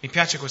 comfort. Mi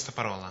piace questa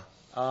parola.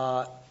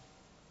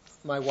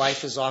 My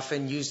wife has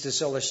often used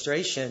this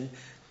illustration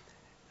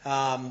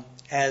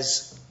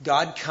as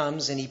God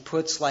comes and He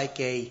puts like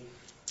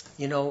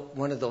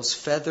one of those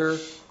feather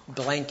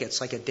blankets,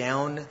 like a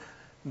down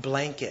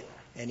blanket,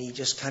 and He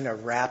just kind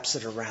of wraps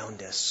it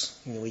around us.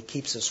 He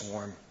keeps us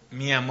warm.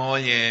 Mia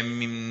moglie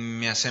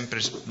mi ha sempre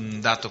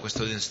dato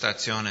questa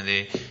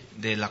illustrazione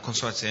della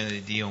consolazione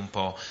di Dio un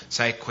po'.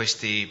 Sai,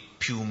 questi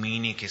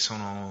piumini che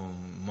sono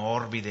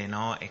morbide,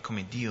 no? E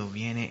come Dio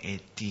viene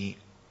e ti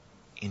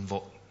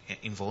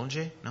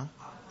involge, no?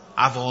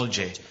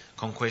 Avvolge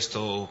con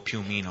questo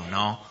piumino,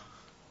 no?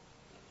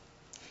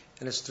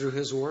 And it's through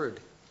His Word.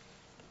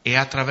 E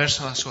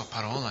attraverso la sua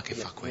parola che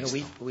fa questo.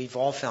 We've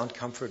all found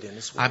comfort in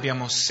His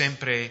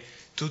Word.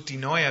 Tutti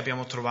noi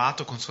abbiamo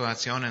trovato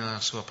consolazione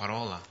nella sua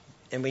parola.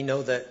 And we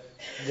know that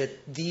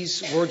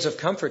these words of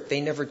comfort, they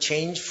never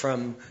change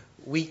from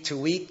week to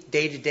week,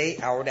 day to day,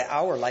 hour to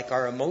hour, like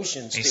our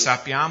emotions E do.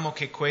 sappiamo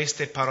che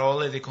queste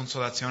parole di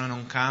consolazione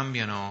non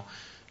cambiano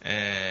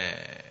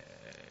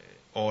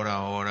ora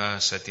a ora,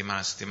 settimana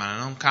a settimana,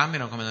 non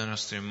cambiano come le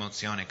nostre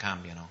emozioni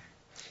cambiano.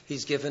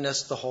 He's given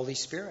us the Holy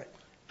Spirit.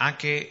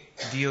 Anche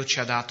Dio ci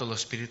ha dato lo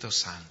Spirito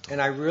Santo.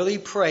 And I really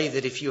pray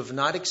that if you have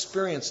not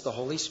experienced the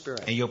Holy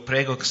Spirit, E io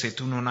prego che se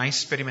tu non hai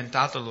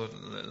sperimentato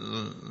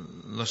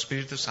lo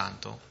Spirito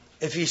Santo,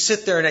 if you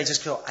sit there and I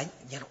just go,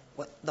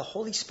 what the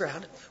Holy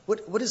Spirit?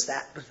 What is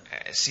that?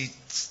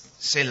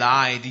 sei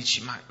là e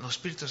dici, ma lo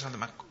Spirito Santo,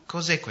 ma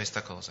cos'è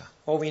questa cosa?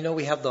 Well, we know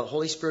we have the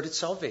Holy Spirit at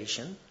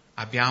salvation.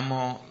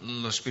 Abbiamo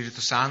lo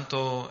Spirito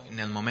Santo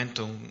nel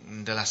momento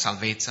della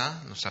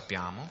salvezza, lo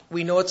sappiamo.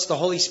 We know it's the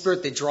Holy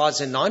Spirit that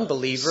draws a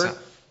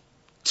non-believer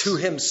to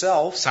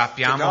Himself, to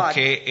Sappiamo God.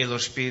 che è lo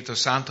Spirito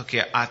Santo che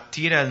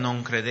attira il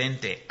non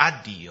credente a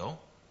Dio.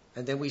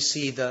 And then we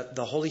see the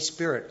Holy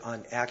Spirit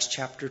on Acts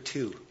chapter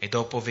 2. E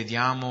dopo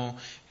vediamo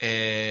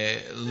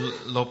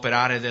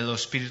l'operare dello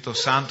Spirito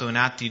Santo in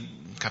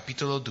Atti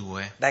capitolo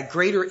 2. That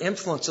greater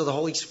influence of the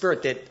Holy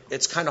Spirit that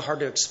it's kind of hard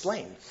to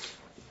explain.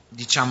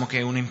 Diciamo che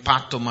è un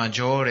impatto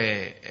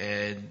maggiore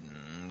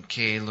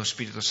che lo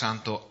Spirito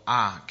Santo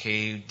ha,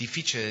 che è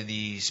difficile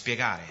di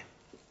spiegare.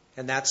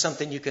 And that's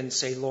something you can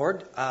say,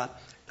 Lord, I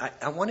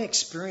want to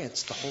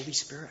experience the Holy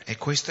Spirit. E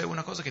questa è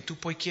una cosa che tu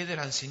puoi chiedere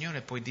al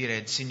Signore, puoi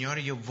dire,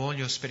 Signore, io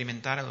voglio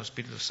sperimentare lo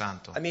Spirito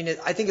Santo. I mean,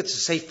 I think it's a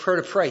safe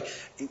prayer to pray.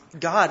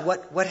 God,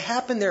 what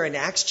happened there in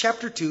Acts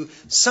chapter 2,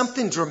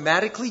 something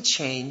dramatically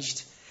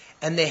changed,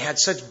 and they had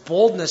such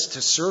boldness to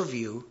serve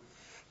you.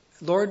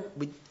 Lord,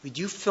 would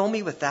you fill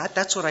me with that?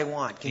 That's what I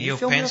want. Can you Io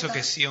fill me with penso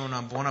che that? sia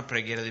una buona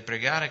preghiera di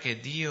pregare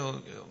che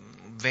Dio,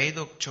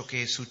 vedo ciò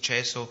che è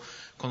successo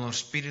con lo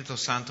Spirito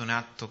Santo in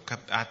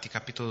Atti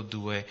capitolo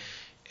 2,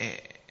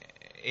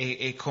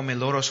 e come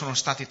loro sono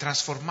stati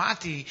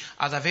trasformati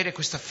ad avere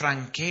questa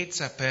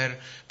franchezza per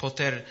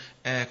poter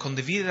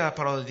condividere la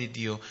parola di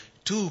Dio.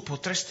 Tu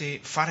potresti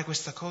fare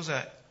questa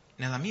cosa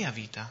nella mia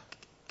vita.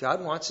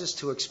 God wants us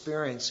to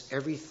experience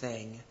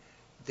everything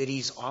that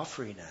He's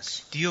offering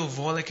us. Dio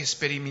vuole che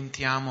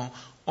sperimentiamo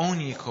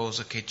ogni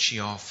cosa che ci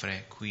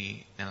offre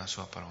qui nella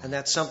sua parola. And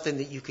that's something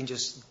that you can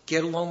just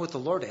get along with the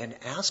Lord and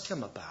ask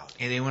Him about.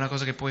 Ed è una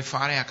cosa che puoi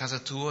fare a casa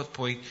tua,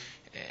 puoi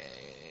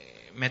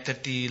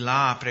metterti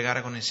là a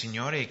pregare con il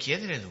Signore e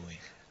chiedere a Lui.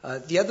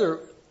 The other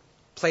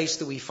place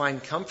that we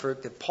find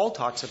comfort that Paul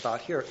talks about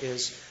here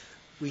is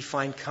we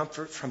find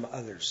comfort from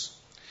others.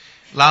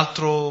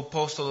 L'altro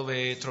posto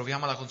dove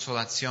troviamo la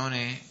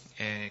consolazione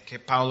che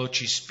Paolo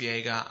ci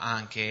spiega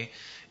anche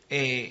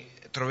è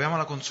troviamo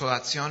la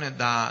consolazione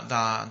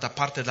da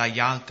parte dagli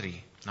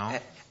altri, no?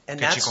 And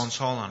Che ci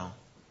consolano.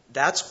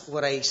 That's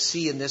what I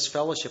see in this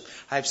fellowship.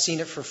 I've seen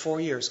it for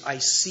 4 years. I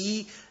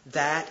see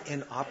that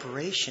in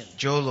operation.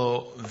 Io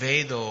lo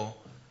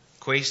vedo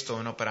questo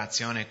in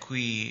operazione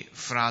qui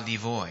fra di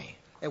voi.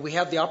 And we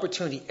have the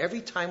opportunity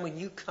every time when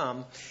you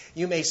come,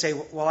 you may say,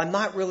 well, I'm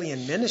not really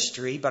in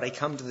ministry, but I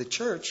come to the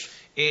church.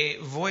 E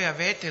voi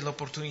avete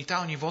l'opportunità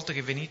ogni volta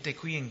che venite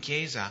qui in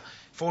chiesa,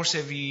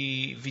 forse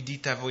vi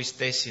dite a voi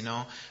stessi,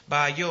 no?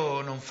 Beh,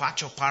 io non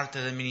faccio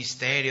parte del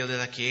ministero,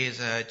 della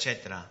chiesa,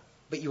 eccetera.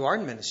 But you are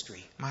in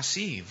ministry. Ma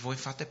sì, voi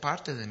fate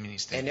parte del And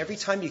ministero. every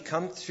time you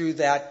come through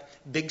that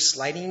big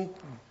sliding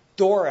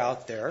door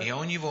out there, E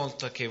ogni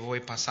volta che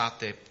voi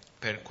passate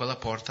per quella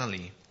porta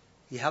lì,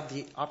 you have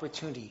the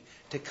opportunity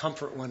to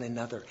comfort one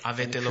another. and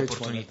avete encourage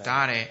one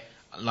another.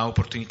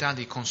 l'opportunità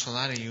di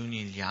consolare gli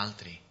uni gli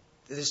altri.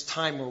 This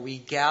time where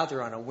we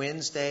gather on a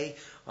Wednesday,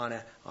 on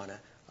a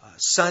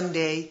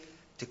Sunday,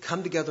 to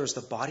come together as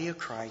the body of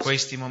Christ.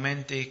 Questi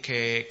momenti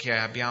che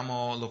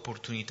abbiamo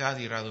l'opportunità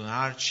di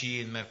radunarci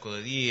il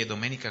mercoledì e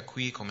domenica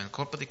qui come il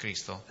corpo di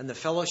Cristo. And the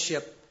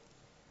fellowship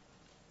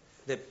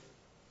that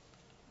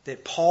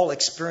Paul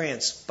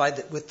experienced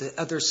with the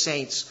other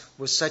saints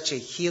was such a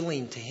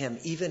healing to him,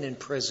 even in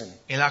prison.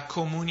 E la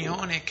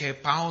comunione che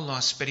Paolo ha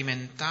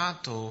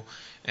sperimentato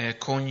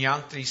con gli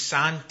altri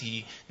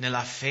santi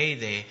nella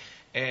fede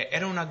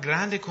era una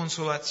grande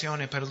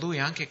consolazione per lui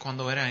anche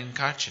quando era in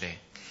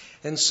carcere.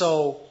 And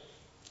so,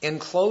 in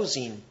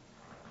closing,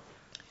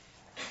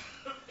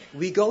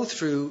 we go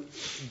through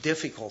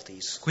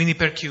difficulties. Quindi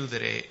per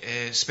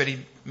chiudere,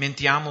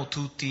 sperimentiamo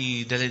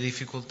tutti delle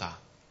difficoltà.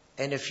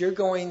 And if you're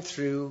going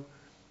through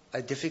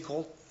a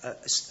difficult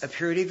a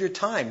period of your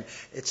time,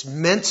 it's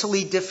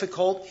mentally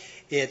difficult,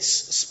 it's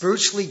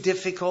spiritually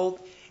difficult,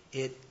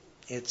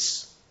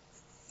 it's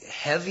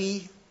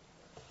heavy.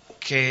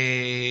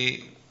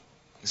 Che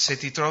se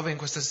ti trovi in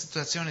questa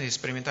situazione di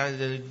sperimentare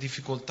delle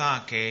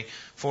difficoltà, che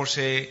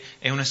forse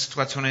è una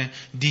situazione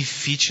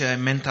difficile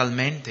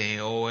mentalmente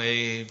o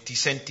ti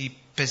senti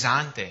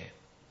pesante,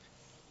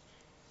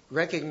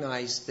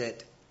 Recognize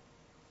that,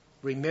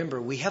 remember,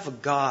 we have a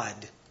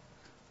God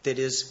that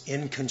is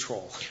in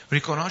control.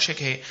 riconosce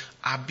che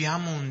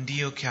abbiamo un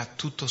Dio che ha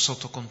tutto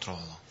sotto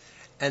controllo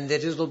And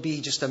that it'll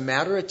be just a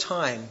matter of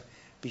time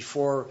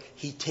before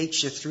He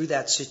takes you through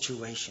that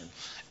situation.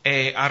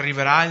 e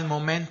arriverà il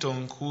momento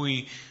in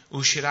cui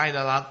uscirai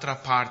dall'altra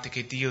parte,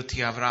 che Dio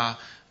ti avrà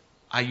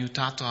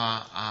aiutato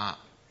a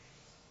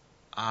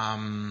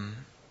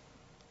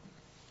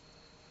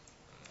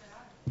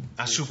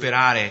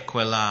superare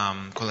quella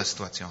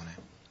situazione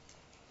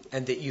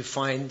And that you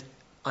find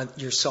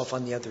yourself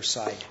on the other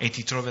side, e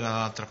ti trovi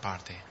dall'altra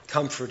parte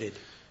comforted,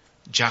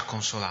 già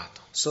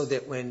consolato, so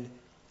that when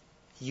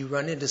you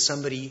run into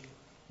somebody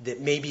that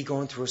may be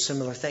going through a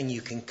similar thing,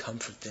 you can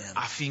comfort them.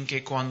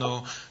 affinché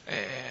quando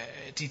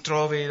ti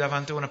trovi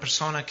davanti a una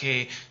persona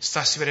che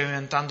sta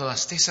sperimentando la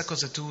stessa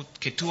cosa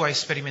che tu hai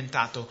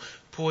sperimentato,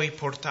 puoi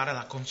portare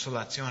la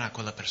consolazione a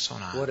quella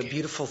persona What a anche.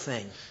 beautiful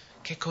thing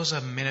Che cosa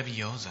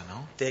meravigliosa,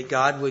 no? that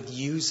God would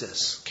use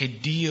us. Che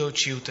Dio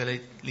ci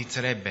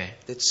utilizzerebbe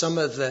That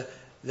some of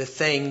the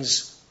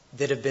things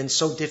that have been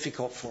so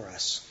difficult for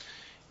us,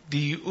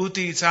 di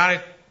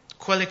utilizzare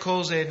quelle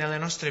cose nelle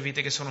nostre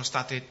vite che sono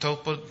state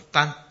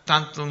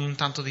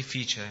tanto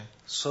difficili,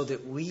 so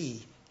that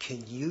we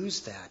can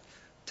use that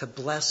to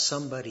bless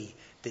somebody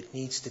that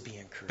needs to be per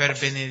encouraged.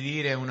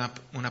 benedire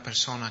una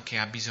persona che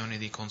ha bisogno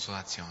di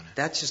consolazione.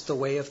 That's just the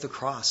way of the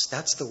cross.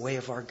 That's the way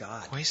of our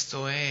God.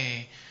 Questo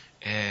è,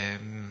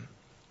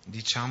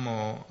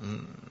 diciamo,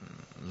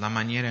 la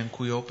maniera in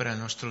cui opera il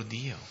nostro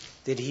Dio.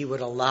 That He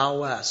would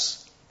allow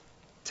us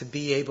to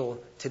be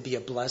able to be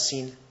a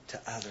blessing to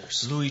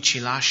others. Lui ci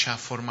lascia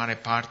formare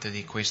parte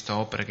di questa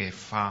opera che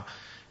fa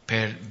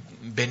per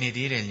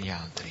benedire gli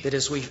altri.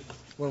 That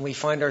when we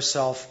find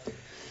ourselves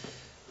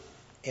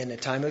in a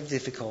time of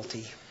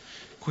difficulty,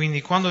 Quindi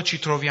quando ci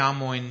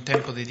troviamo in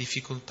tempo di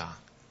difficoltà,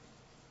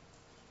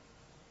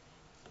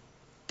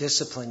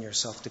 discipline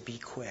yourself to be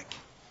quick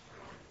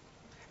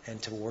and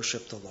to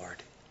worship the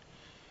Lord.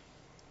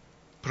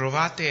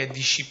 provate a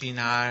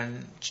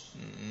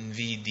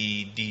disciplinarvi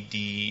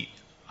di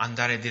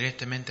andare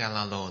direttamente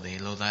alla lode e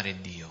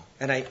lodare Dio.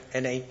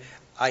 And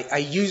I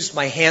use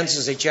my hands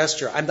as a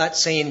gesture. I'm not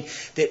saying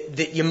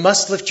that you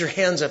must lift your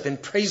hands up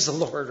and praise the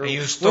Lord or E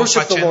io sto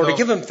worship the Lord or facendo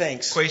give Him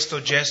thanks.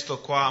 questo gesto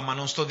qua, ma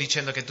non sto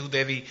dicendo che tu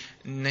devi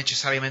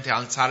necessariamente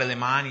alzare le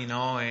mani,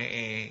 no?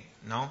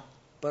 No?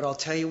 But I'll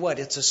tell you what,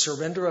 it's a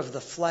surrender of the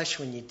flesh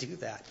when you do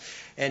that.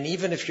 And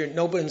even if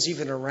no one's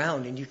even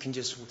around and you can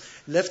just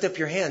lift up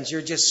your hands,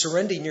 you're just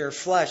surrendering your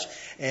flesh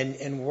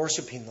and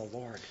worshiping the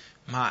Lord.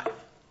 Ma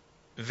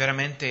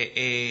veramente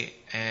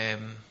è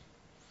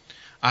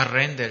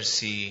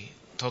arrendersi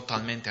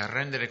totalmente,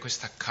 arrendere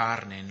questa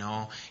carne,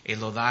 no? E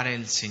lodare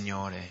il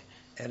Signore.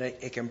 And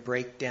it can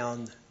break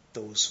down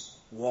those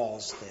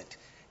walls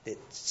that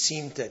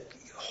seem to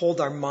hold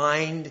our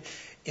mind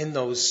in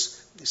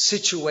those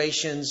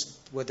situations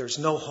where there's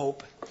no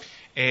hope.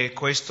 E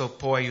questo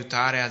può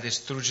aiutare a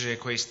distruggere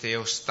questi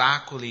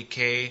ostacoli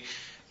che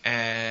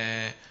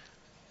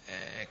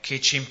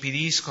ci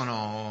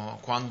impediscono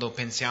quando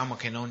pensiamo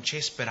che non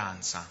c'è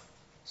speranza,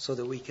 So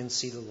that we can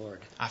see the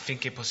Lord.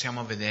 affinché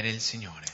possiamo vedere il Signore.